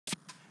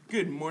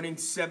Good morning,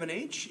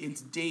 7H.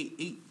 It's day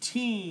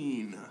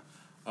 18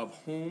 of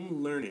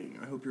home learning.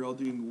 I hope you're all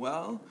doing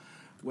well.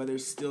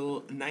 Weather's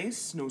still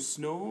nice, no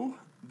snow.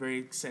 Very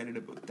excited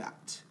about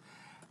that.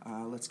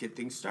 Let's get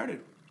things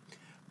started.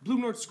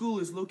 Bloom North School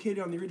is located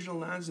on the original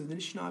lands of the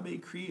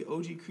Anishinaabe, Cree,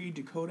 Oji-Cree,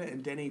 Dakota,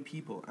 and Dene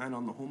people, and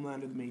on the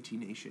homeland of the Métis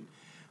Nation.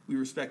 We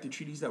respect the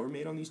treaties that were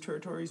made on these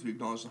territories, we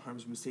acknowledge the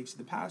harms and mistakes of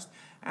the past,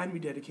 and we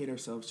dedicate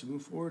ourselves to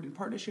move forward in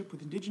partnership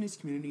with Indigenous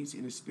communities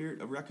in a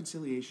spirit of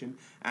reconciliation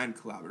and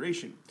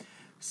collaboration.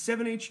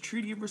 7H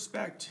Treaty of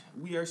Respect.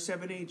 We are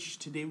 7H.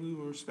 Today we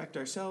will respect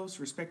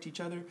ourselves, respect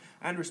each other,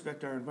 and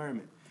respect our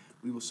environment.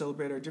 We will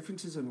celebrate our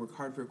differences and work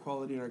hard for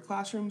equality in our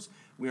classrooms.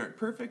 We aren't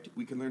perfect.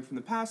 We can learn from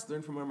the past,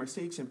 learn from our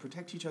mistakes, and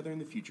protect each other in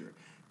the future.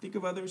 Think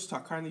of others,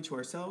 talk kindly to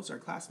ourselves, our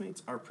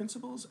classmates, our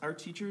principals, our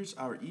teachers,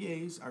 our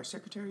EAs, our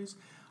secretaries,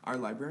 our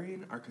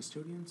librarian, our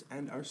custodians,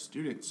 and our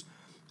students.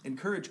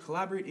 Encourage,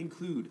 collaborate,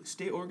 include,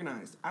 stay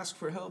organized, ask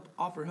for help,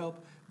 offer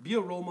help, be a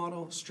role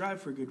model, strive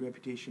for a good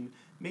reputation,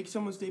 make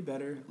someone's day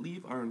better,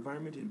 leave our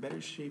environment in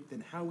better shape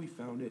than how we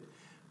found it.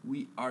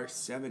 We are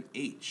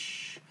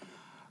 7H.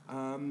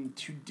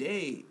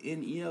 Today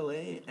in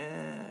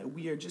ELA,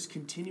 we are just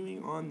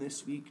continuing on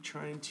this week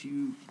trying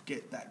to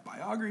get that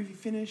biography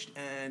finished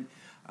and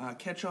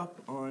catch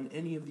up on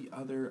any of the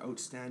other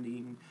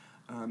outstanding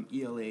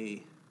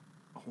ELA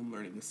home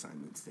learning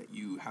assignments that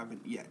you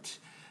haven't yet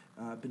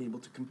been able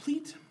to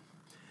complete.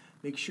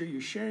 Make sure you're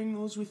sharing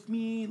those with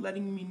me,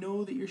 letting me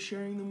know that you're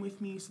sharing them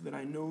with me so that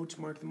I know to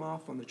mark them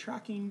off on the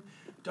tracking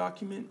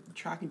document. The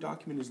tracking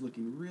document is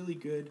looking really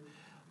good.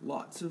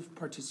 Lots of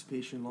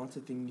participation, lots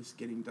of things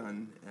getting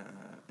done.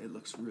 It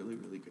looks really,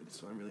 really good,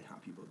 so I'm really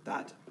happy about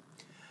that.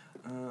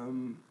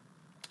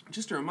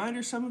 Just a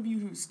reminder, some of you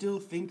who still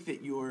think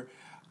that your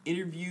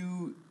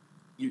interviewee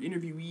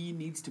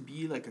needs to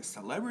be like a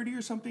celebrity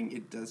or something,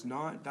 it does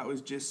not. That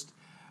was just,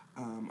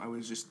 I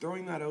was just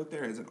throwing that out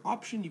there as an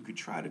option. You could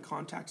try to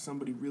contact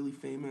somebody really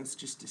famous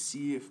just to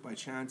see if by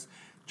chance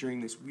during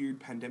this weird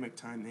pandemic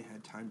time they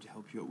had time to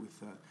help you out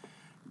with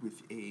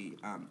a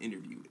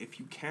interview. If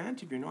you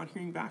can't, if you're not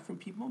hearing back from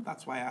people,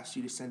 that's why I asked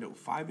you to send out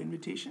 5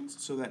 invitations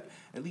so that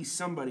at least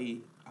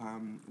somebody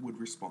would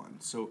respond.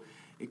 So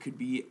it could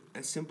be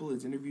as simple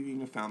as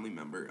interviewing a family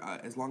member,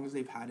 as long as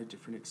they've had a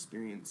different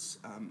experience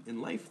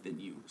in life than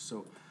you.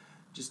 So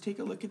just take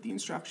a look at the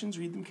instructions,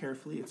 read them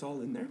carefully, it's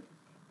all in there.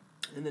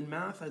 And then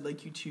math, I'd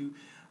like you to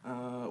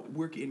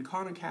work in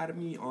Khan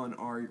Academy on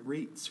our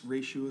rates,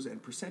 ratios,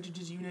 and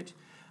percentages unit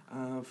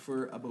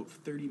for about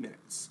 30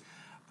 minutes.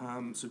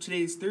 So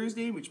today is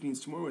Thursday, which means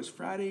tomorrow is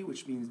Friday,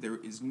 which means there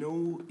is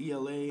no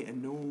ELA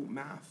and no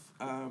math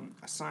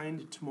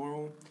assigned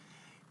tomorrow.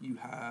 You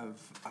have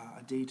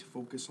a day to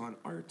focus on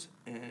art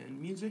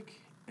and music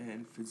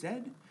and phys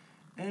ed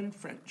and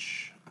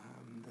French.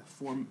 The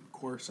 4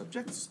 core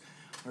subjects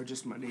are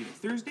just Monday to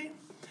Thursday.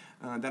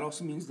 That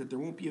also means that there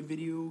won't be a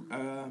video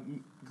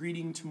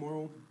greeting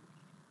tomorrow,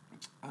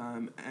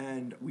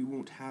 and we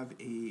won't have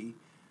a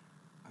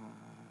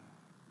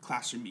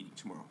classroom meeting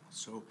tomorrow.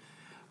 So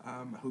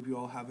I hope you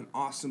all have an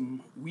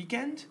awesome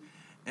weekend,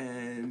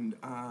 and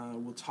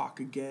we'll talk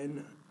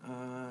again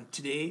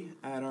today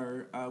at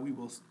our, we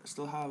will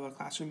still have a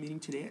classroom meeting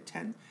today at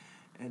 10,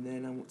 and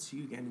then I won't see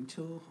you again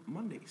until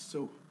Monday.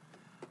 So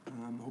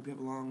I hope you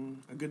have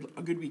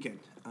a good weekend.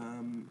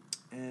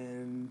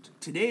 And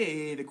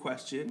today the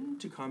question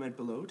to comment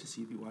below to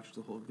see if you watched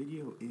the whole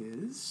video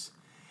is,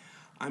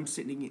 I'm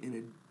sitting in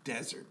a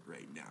desert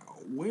right now.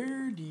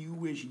 Where do you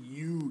wish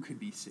you could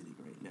be sitting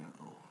right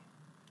now?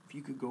 If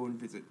you could go and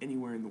visit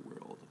anywhere in the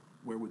world,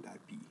 where would that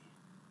be?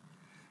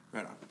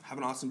 Right on. Have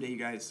an awesome day, you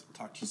guys. I'll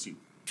talk to you soon.